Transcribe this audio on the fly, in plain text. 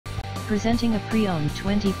Presenting a pre-owned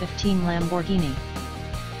 2015 Lamborghini.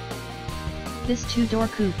 This two-door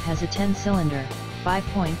coupe has a 10-cylinder,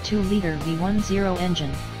 5.2-liter V10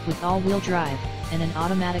 engine, with all-wheel drive, and an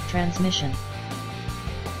automatic transmission.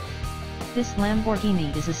 This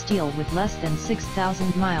Lamborghini is a steal with less than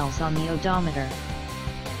 6,000 miles on the odometer.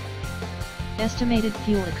 Estimated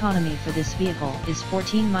fuel economy for this vehicle is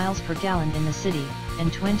 14 miles per gallon in the city,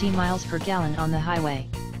 and 20 miles per gallon on the highway.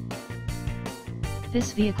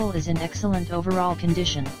 This vehicle is in excellent overall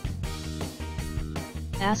condition.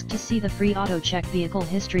 Ask to see the free AutoCheck Vehicle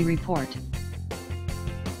History Report.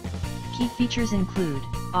 Key features include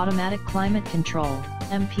automatic climate control,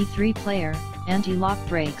 MP3 player, anti-lock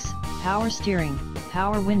brakes, power steering,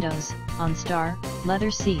 power windows, OnStar,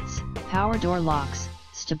 leather seats, power door locks,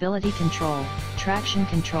 stability control, traction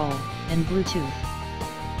control, and Bluetooth.